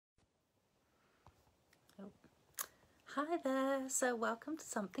Hi there, so welcome to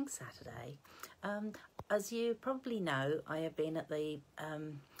Something Saturday. As you probably know, I have been at the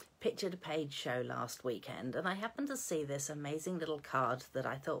Picture to Page show last weekend, and I happened to see this amazing little card that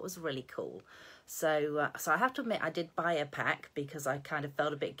I thought was really cool. So I have to admit I did buy a pack because I kind of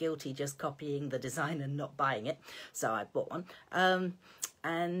felt a bit guilty just copying the design and not buying it, so I bought one.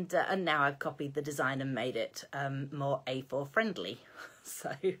 And now I've copied the design and made it more A4 friendly.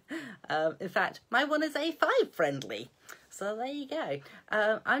 So, in fact, my one is A5 friendly. So there you go.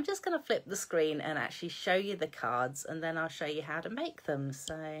 I'm just going to flip the screen and actually show you the cards, and then I'll show you how to make them.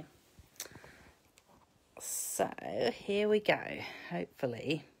 So here we go.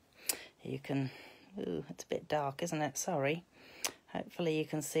 Hopefully you can... Ooh, it's a bit dark, isn't it? Sorry. Hopefully you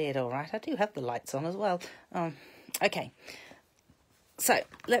can see it all right. I do have the lights on as well. Okay. So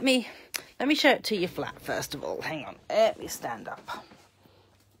let me show it to you flat first of all. Hang on. Let me stand up.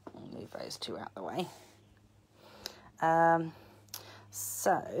 Move those two out the way.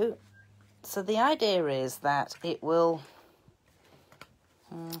 So the idea is that it will,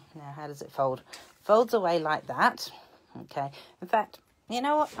 now how does it fold? Folds away like that. Okay. In fact, you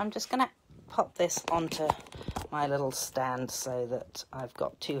know what? I'm just going to pop this onto my little stand so that I've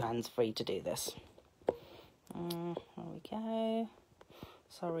got two hands free to do this. There we go.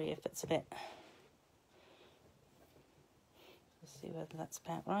 Sorry if it's a bit... Let's see whether that's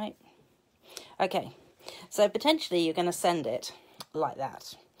about right. Okay, so potentially you're going to send it like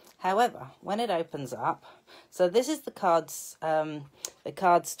that. However, when it opens up, so this is the card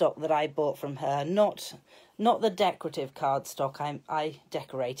stock that I bought from her, not the decorative card stock. I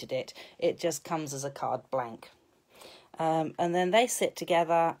decorated it. It just comes as a card blank. And then they sit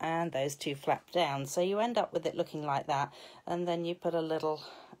together and those two flap down. So you end up with it looking like that. And then you put a little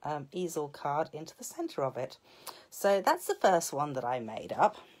easel card into the centre of it. So that's the first one that I made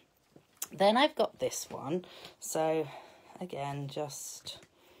up. Then I've got this one. So again, just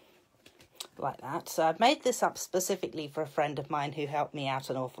like that. So I've made this up specifically for a friend of mine who helped me out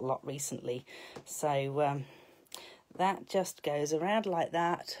an awful lot recently. So that just goes around like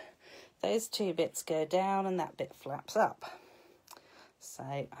that. Those two bits go down and that bit flaps up.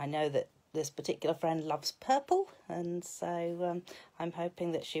 So I know that this particular friend loves purple, and so I'm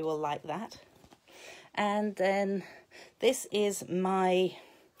hoping that she will like that. And then this is my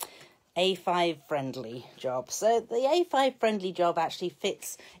A5 friendly job. So the A5 friendly job actually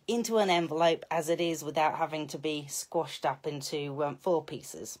fits into an envelope as it is without having to be squashed up into 4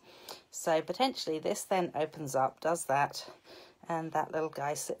 pieces. So potentially this then opens up, does that, and that little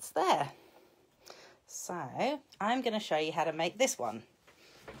guy sits there. So I'm going to show you how to make this one.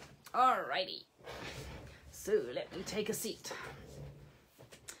 Alrighty. So let me take a seat.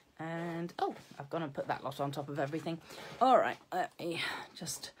 And, oh, I've gone and put that lot on top of everything. All right, let me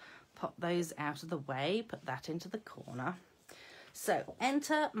just pop those out of the way, put that into the corner. So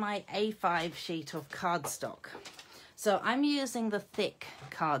enter my A5 sheet of cardstock. So I'm using the thick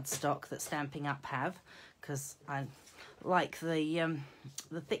cardstock that Stampin' Up have, because I like the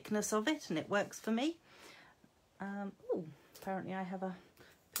thickness of it and it works for me. Oh, apparently I have a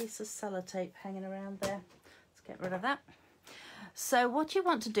piece of sellotape hanging around there. Let's get rid of that. So what you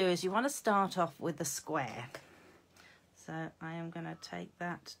want to do is you want to start off with a square. So I am going to take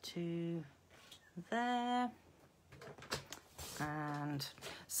that to there. And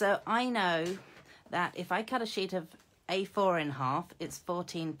so I know that if I cut a sheet of A4 in half, it's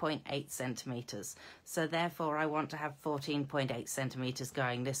 14.8 centimetres. So therefore I want to have 14.8 centimetres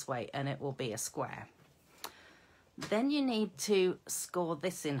going this way, and it will be a square. Then you need to score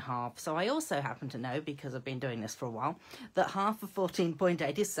this in half. So I also happen to know, because I've been doing this for a while, that half of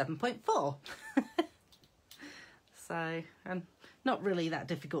 14.8 is 7.4. So, not really that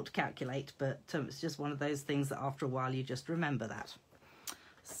difficult to calculate, but it's just one of those things that after a while you just remember that.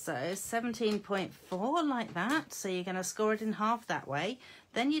 So 17.4 like that. So you're going to score it in half that way.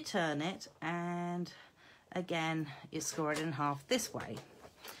 Then you turn it, and again you score it in half this way.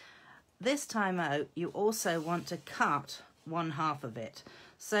 This time out, you also want to cut 1/2 of it.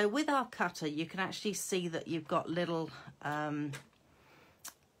 So with our cutter, you can actually see that you've got little,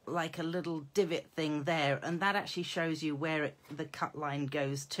 like a little divot thing there, and that actually shows you where the cut line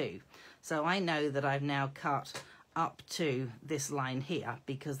goes to. So I know that I've now cut up to this line here,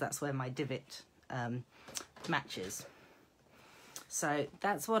 because that's where my divot matches. So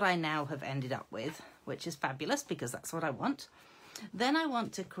that's what I now have ended up with, which is fabulous because that's what I want. Then I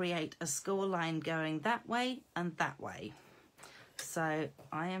want to create a score line going that way and that way. So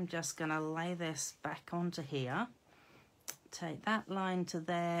I am just going to lay this back onto here, take that line to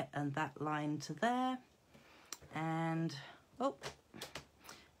there and that line to there, and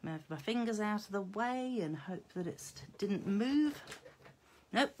Move my fingers out of the way and hope that it didn't move.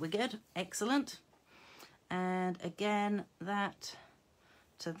 Nope, we're good. Excellent. And again, that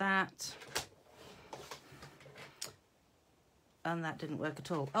to that. And that didn't work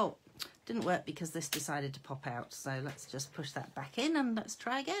at all. Oh, didn't work because this decided to pop out. So let's just push that back in and let's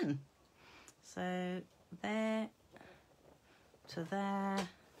try again. So there to there.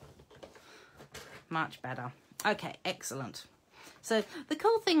 Much better. Okay, excellent. So the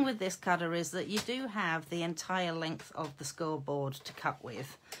cool thing with this cutter is that you do have the entire length of the scoreboard to cut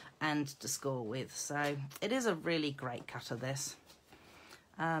with and to score with. So it is a really great cutter, this.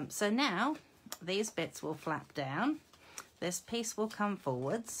 So now these bits will flap down. This piece will come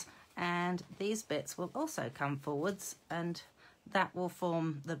forwards and these bits will also come forwards, and that will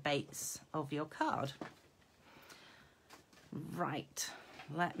form the base of your card. Right,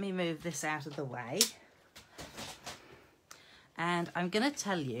 let me move this out of the way. And I'm going to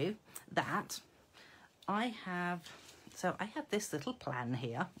tell you that I have this little plan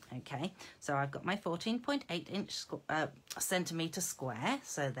here, okay? So I've got my 14.8 centimetre square,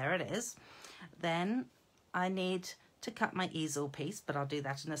 so there it is. Then I need to cut my easel piece, but I'll do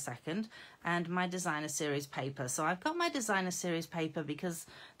that in a second, and my designer series paper. So I've got my designer series paper because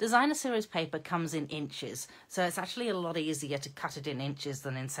designer series paper comes in inches, so it's actually a lot easier to cut it in inches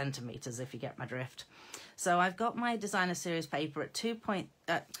than in centimetres, if you get my drift. So I've got my designer series paper at 2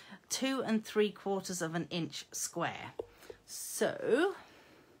 3/4 of an inch square. So,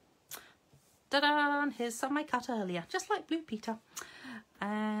 ta-da! Here's some I cut earlier, just like Blue Peter.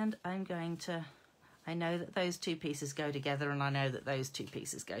 And I'm going to, I know that those two pieces go together, and I know that those two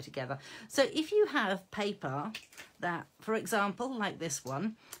pieces go together. So if you have paper that, for example, like this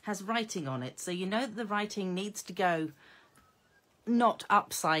one, has writing on it, so you know that the writing needs to go not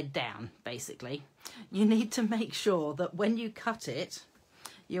upside down, basically. You need to make sure that when you cut it,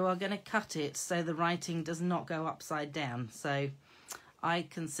 you are going to cut it so the writing does not go upside down. So I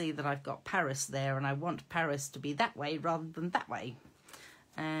can see that I've got Paris there, and I want Paris to be that way rather than that way.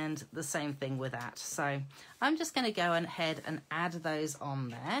 And the same thing with that. So I'm just going to go ahead and add those on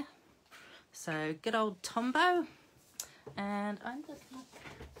there. So good old Tombow. And I'm just going to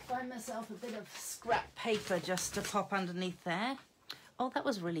find myself a bit of scrap paper just to pop underneath there. Oh, that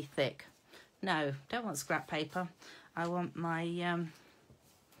was really thick. No, don't want scrap paper. I want my,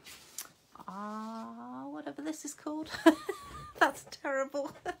 whatever this is called. That's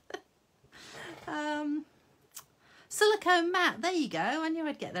terrible. Silicone mat, there you go. I knew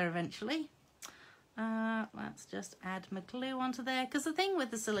I'd get there eventually. Let's just add my glue onto there, because the thing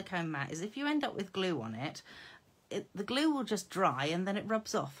with the silicone mat is if you end up with glue on it, the glue will just dry and then it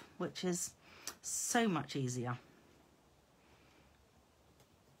rubs off, which is so much easier.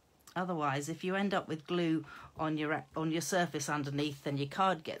 Otherwise, if you end up with glue on your surface underneath, then your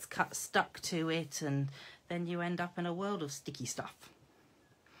card gets stuck to it, and then you end up in a world of sticky stuff,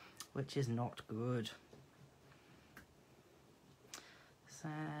 which is not good. So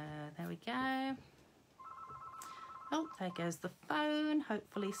there we go. Oh, there goes the phone.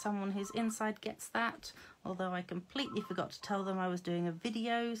 Hopefully someone who's inside gets that, although I completely forgot to tell them I was doing a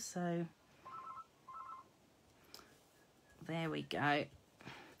video, so there we go.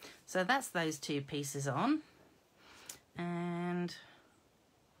 So that's those two pieces on, and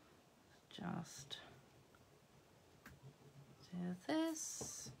just do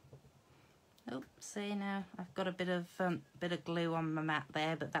this. Oh, see, now I've got a bit of glue on my mat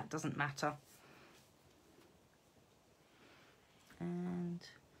there, but that doesn't matter. And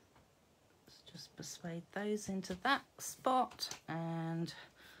let's just persuade those into that spot. And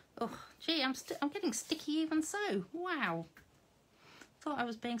oh, gee, I'm getting sticky even so. Wow. Thought I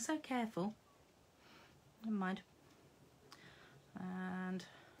was being so careful. Never mind. And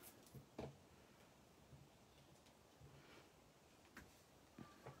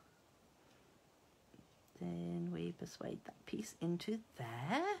then we persuade that piece into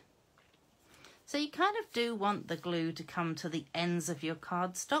there. So you kind of do want the glue to come to the ends of your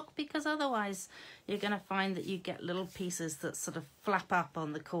cardstock, because otherwise you're going to find that you get little pieces that sort of flap up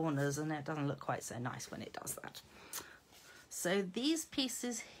on the corners, and it doesn't look quite so nice when it does that. So these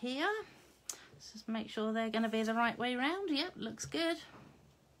pieces here, let's just make sure they're going to be the right way round. Yep, looks good.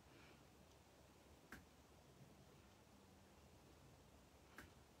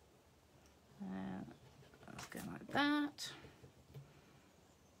 Let's go like that.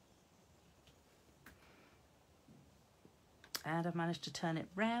 And I've managed to turn it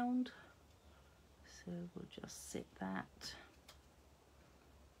round. So we'll just sit that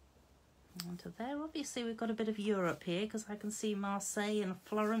onto there. Obviously we've got a bit of Europe here, because I can see Marseille and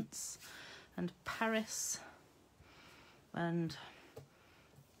Florence and Paris and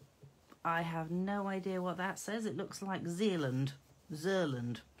I have no idea what that says. It looks like Zealand.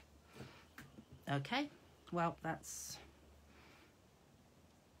 Zerland. Okay, well, that's...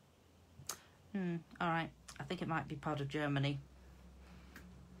 all right. I think it might be part of Germany,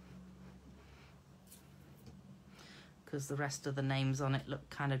 because the rest of the names on it look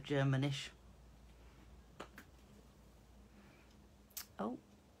kind of Germanish. Oh,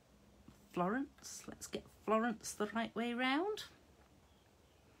 Florence. Let's get Florence the right way round.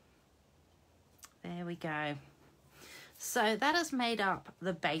 There we go. So that has made up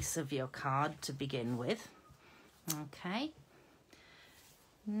the base of your card to begin with. Okay.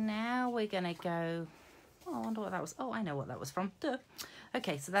 Now we're going to go... Oh, I wonder what that was. Oh, I know what that was from. Duh.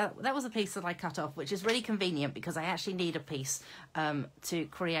 Okay, so that was a piece that I cut off, which is really convenient because I actually need a piece to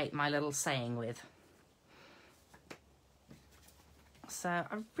create my little saying with. So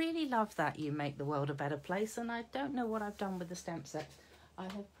I really love that you make the world a better place, and I don't know what I've done with the stamp set. I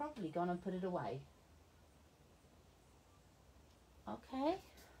have probably gone and put it away. Okay.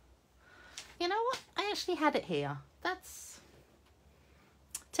 You know what? I actually had it here. That's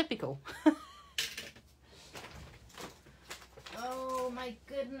typical. Oh my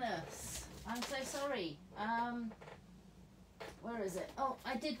goodness. I'm so sorry. Where is it? Oh,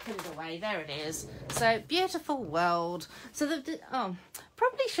 I did put it away. There it is. So, beautiful world. So,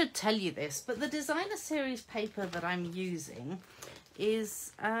 probably should tell you this, but the designer series paper that I'm using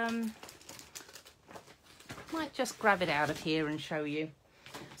is, might just grab it out of here and show you.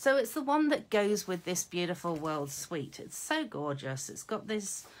 So, it's the one that goes with this beautiful world suite. It's so gorgeous. It's got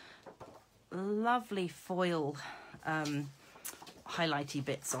this lovely foil highlighty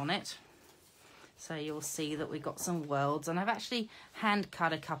bits on it. So you'll see that we've got some worlds, and I've actually hand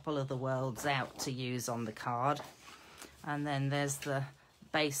cut a couple of the worlds out to use on the card. And then there's the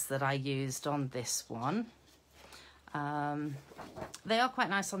base that I used on this one. They are quite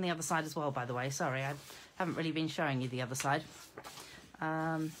nice on the other side as well, by the way. Sorry, I haven't really been showing you the other side.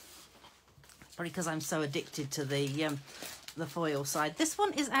 Probably because I'm so addicted to the foil side. This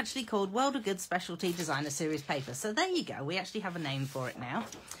one is actually called World of Good Specialty Designer Series Paper. So there you go. We actually have a name for it now.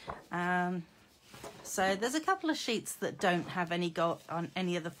 So there's a couple of sheets that don't have any gold on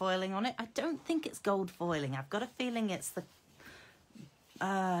any of the foiling on it. I don't think it's gold foiling. I've got a feeling it's the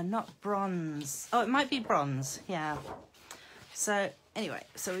not bronze. Oh, it might be bronze. Yeah. So anyway,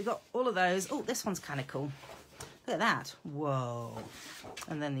 so we've got all of those. Oh, this one's kind of cool. Look at that. Whoa.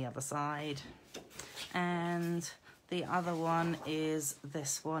 And then the other side. And the other one is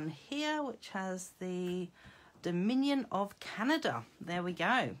this one here, which has the Dominion of Canada. There we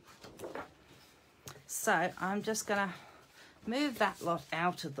go. So I'm just going to move that lot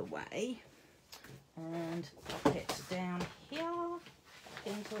out of the way and pop it down here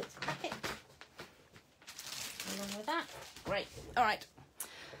into its packet. Along with that. Great. All right.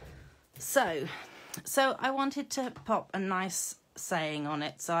 So I wanted to pop a nice saying on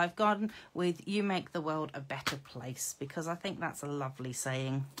it. So I've gone with "You make the world a better place" because I think that's a lovely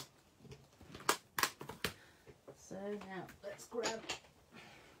saying. So now let's grab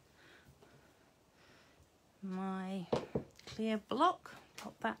my clear block,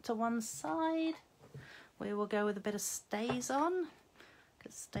 pop that to one side. We will go with a bit of Stays On,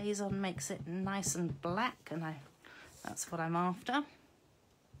 because Stays On makes it nice and black, and that's what I'm after.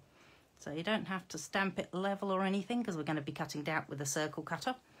 So you don't have to stamp it level or anything, because we're going to be cutting down with a circle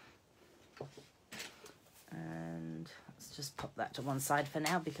cutter. And let's just pop that to one side for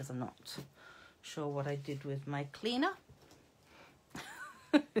now, because I'm not sure what I did with my cleaner.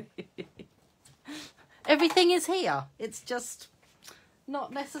 Everything is here. It's just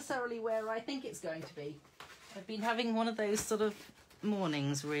not necessarily where I think it's going to be. I've been having one of those sort of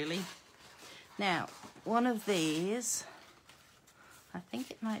mornings, really. Now, one of these, I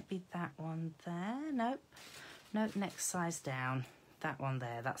think it might be that one there. Nope. Nope, next size down. That one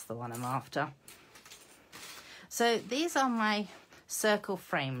there, that's the one I'm after. So these are my circle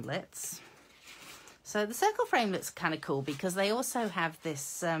framelits. So the circle framelits are kind of cool because they also have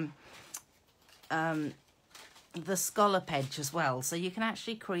this the scallop edge as well, so you can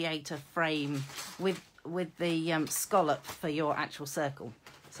actually create a frame with the scallop for your actual circle.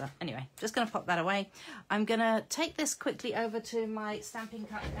 So anyway, just going to pop that away. I'm going to take this quickly over to my Stampin'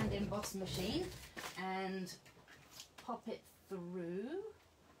 Cut and Emboss machine and pop it through.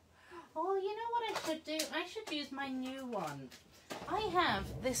 Oh, you know what I should do? I should use my new one. I have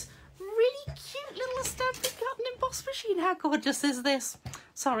this really cute little Stampin' Cut and Emboss machine. How gorgeous is this?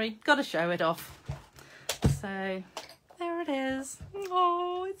 Sorry, got to show it off. So there it is.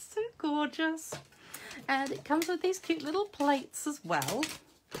 Oh, it's so gorgeous. And it comes with these cute little plates as well.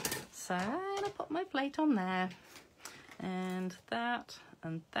 So I'm going to put my plate on there. And that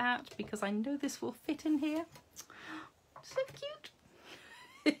and that, because I know this will fit in here. So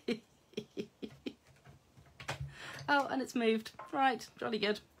cute. Oh, and it's moved. Right, jolly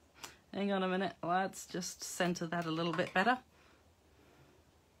good. Hang on a minute. Let's just center that a little bit better.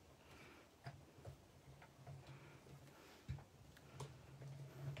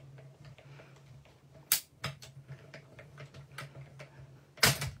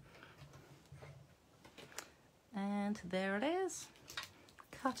 And there it is,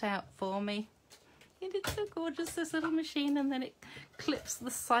 cut out for me. And it's so gorgeous, this little machine, and then it clips,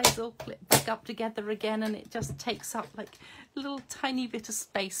 the sides all clip back up together again, and it just takes up like a little tiny bit of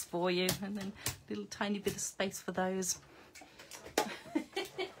space for you, and then a little tiny bit of space for those.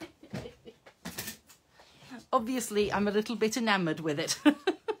 Obviously, I'm a little bit enamored with it.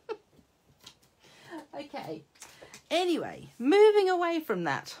 Okay, anyway, moving away from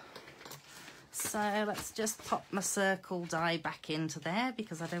that. So let's just pop my circle die back into there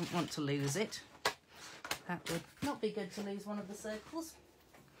because I don't want to lose it. That would not be good to lose one of the circles.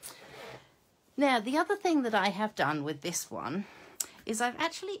 Now, the other thing that I have done with this one is I've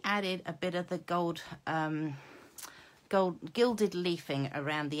actually added a bit of the gold gilded leafing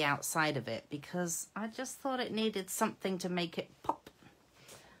around the outside of it because I just thought it needed something to make it pop.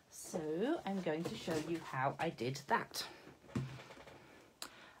 So I'm going to show you how I did that.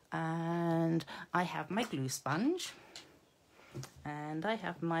 And I have my glue sponge and I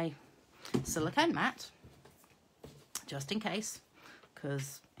have my silicone mat, just in case,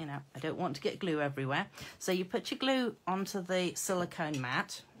 because, you know, I don't want to get glue everywhere. So you put your glue onto the silicone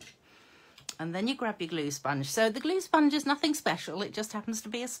mat and then you grab your glue sponge. So the glue sponge is nothing special. It just happens to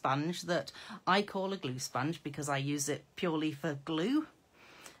be a sponge that I call a glue sponge because I use it purely for glue.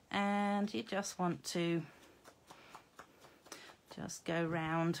 And you just want to just go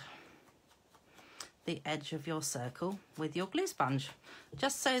round the edge of your circle with your glue sponge,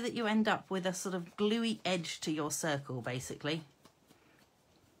 just so that you end up with a sort of gluey edge to your circle, basically.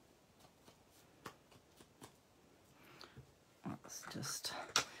 Let's just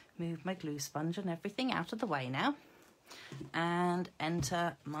move my glue sponge and everything out of the way now and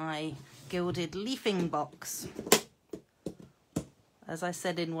enter my gilded leafing box. As I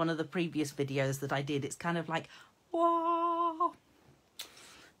said in one of the previous videos that I did, it's kind of like, whoa,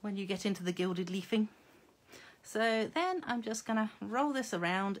 when you get into the gilded leafing. So then I'm just going to roll this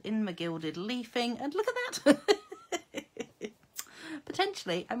around in my gilded leafing, and look at that.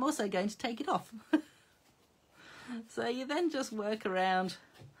 Potentially, I'm also going to take it off. So you then just work around,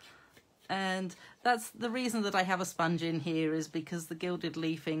 and that's the reason that I have a sponge in here, is because the gilded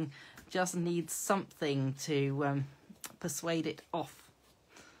leafing just needs something to persuade it off,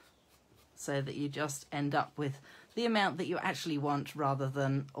 so that you just end up with the amount that you actually want rather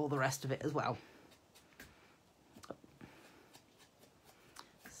than all the rest of it as well.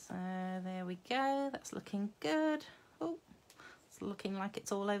 So there we go, that's looking good. Oh, it's looking like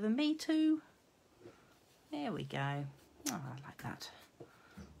it's all over me too. There we go. Oh, I like that.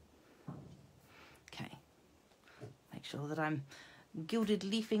 Okay, make sure that I'm gilded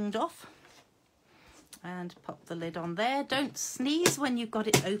leafinged off. And pop the lid on there. Don't sneeze when you've got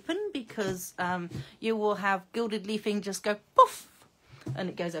it open, because you will have gilded leafing just go poof and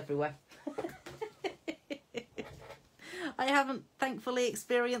it goes everywhere. I haven't thankfully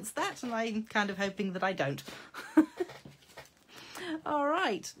experienced that, and I'm kind of hoping that I don't. All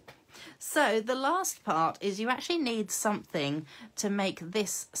right. So the last part is you actually need something to make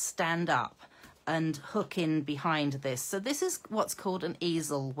this stand up and hook in behind this. So this is what's called an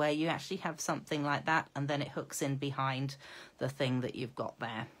easel, where you actually have something like that and then it hooks in behind the thing that you've got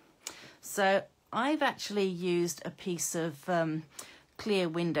there. So I've actually used a piece of clear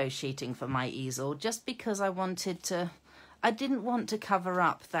window sheeting for my easel, just because I didn't want to cover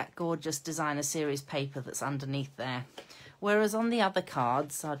up that gorgeous designer series paper that's underneath there. Whereas on the other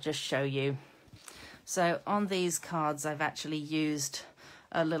cards, I'll just show you. So on these cards, I've actually used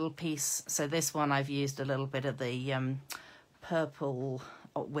a little piece. So this one, I've used a little bit of the purple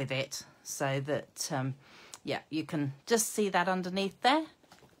with it, so that yeah, you can just see that underneath there.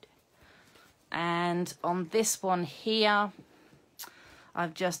 And on this one here,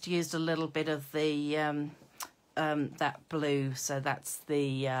 I've just used a little bit of the that blue, so that's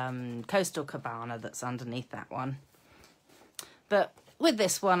the Coastal Cabana that's underneath that one. But with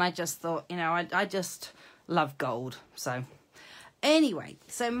this one, I just thought, you know, I just love gold. So anyway,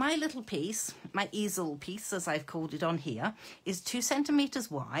 so my little piece, my easel piece, as I've called it on here, is 2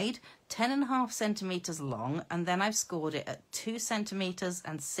 centimeters wide, 10.5 centimeters long, and then I've scored it at 2 centimeters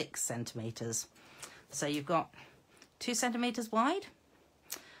and 6 centimeters. So you've got 2 centimeters wide,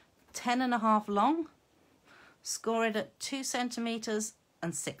 10.5 long, score it at 2 centimeters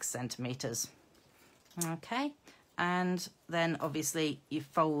and 6 centimetres. Okay, and then obviously you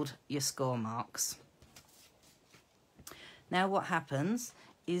fold your score marks. Now what happens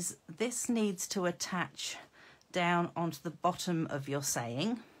is this needs to attach down onto the bottom of your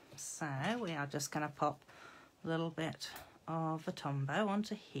saying. So we are just going to pop a little bit of a Tombow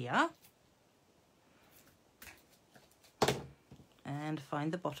onto here and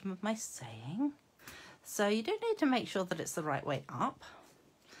find the bottom of my saying. So you do need to make sure that it's the right way up.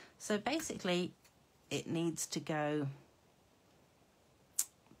 So basically it needs to go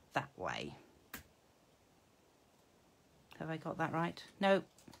that way. Have I got that right? No,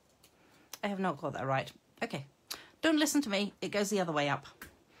 I have not got that right. Okay, don't listen to me. It goes the other way up.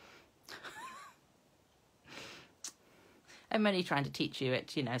 I'm only trying to teach you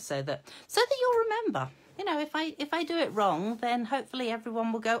it, you know, so that you'll remember. You know, if I do it wrong, then hopefully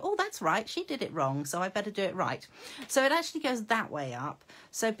everyone will go, oh, that's right, she did it wrong, so I better do it right. So it actually goes that way up.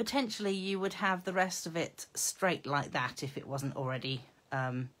 So potentially you would have the rest of it straight like that if it wasn't already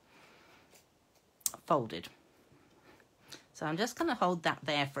folded. So I'm just going to hold that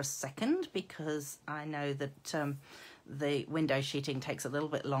there for a second because I know that the window sheeting takes a little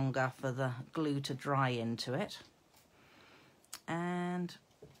bit longer for the glue to dry into it. And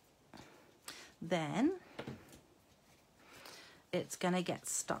then it's going to get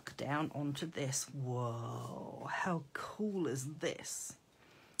stuck down onto this. Whoa, how cool is this?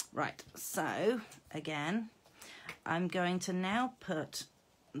 Right, so again, I'm going to now put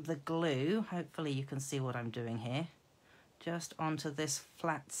the glue, hopefully you can see what I'm doing here, just onto this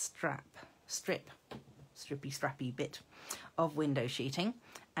flat strippy strappy bit of window sheeting,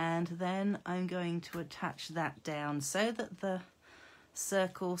 and then I'm going to attach that down so that the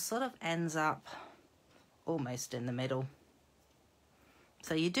circle sort of ends up almost in the middle.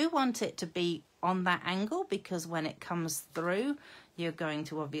 So you do want it to be on that angle because when it comes through you're going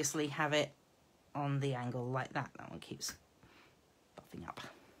to obviously have it on the angle like that. That one keeps buffing up.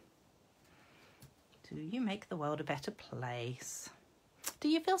 Do you make the world a better place? Do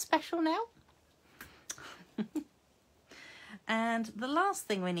you feel special now? And the last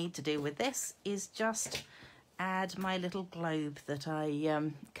thing we need to do with this is just add my little globe that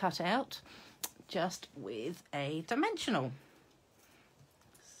I cut out just with a dimensional.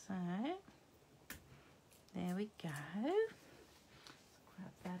 So there we go.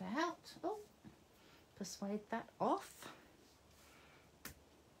 Grab that out. Oh, persuade that off.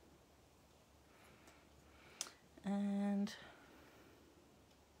 And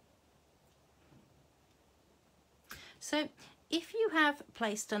so if you have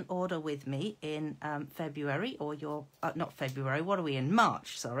placed an order with me in February, or you're not February, what are we in?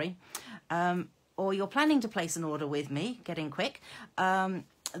 March, sorry. Or you're planning to place an order with me, getting quick,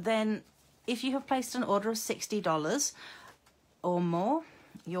 then if you have placed an order of $60 or more,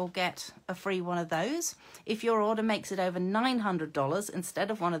 you'll get a free one of those. If your order makes it over $900 instead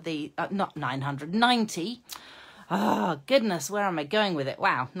of one of the, not 990. Oh, goodness, where am I going with it?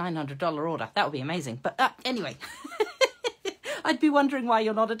 Wow, $900 order. That would be amazing. But anyway, I'd be wondering why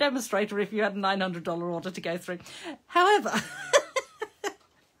you're not a demonstrator if you had a $900 order to go through. However,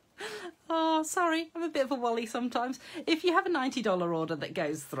 oh, sorry, I'm a bit of a wally sometimes. If you have a $90 order that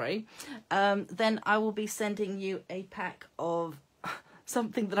goes through, then I will be sending you a pack of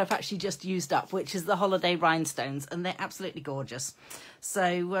something that I've actually just used up, which is the holiday rhinestones, and they're absolutely gorgeous.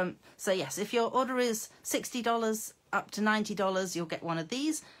 So yes, if your order is $60 up to $90, you'll get one of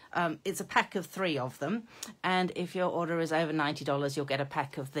these. It's a pack of 3 of them, and if your order is over $90, you'll get a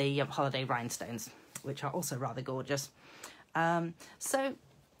pack of the holiday rhinestones, which are also rather gorgeous. So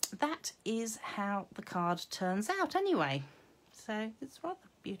that is how the card turns out anyway. So it's rather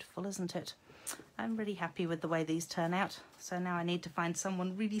beautiful, isn't it? I'm really happy with the way these turn out. So now I need to find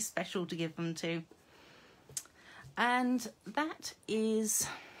someone really special to give them to. And that's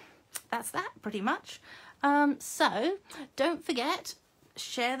that pretty much. So don't forget,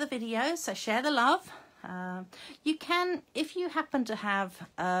 share the video, so share the love. You can, if you happen to have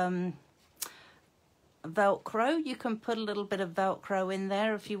Velcro, you can put a little bit of Velcro in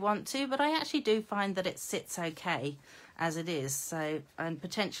there if you want to, but I actually do find that it sits okay as it is. So, and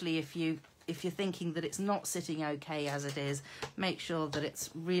potentially if you're thinking that it's not sitting okay as it is, make sure that it's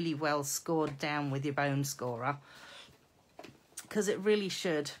really well scored down with your bone scorer, because it really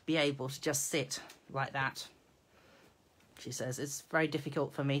should be able to just sit like that. She says it's very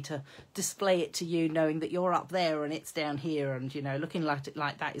difficult for me to display it to you knowing that you're up there and it's down here, and you know, looking like it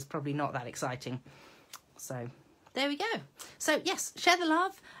like that is probably not that exciting. So there we go. So yes, share the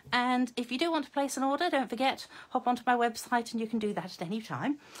love, and if you do want to place an order, don't forget, hop onto my website and you can do that at any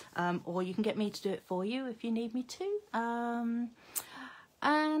time, or you can get me to do it for you if you need me to.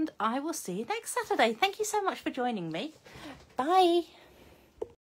 and I will see you next Saturday. Thank you so much for joining me. Bye.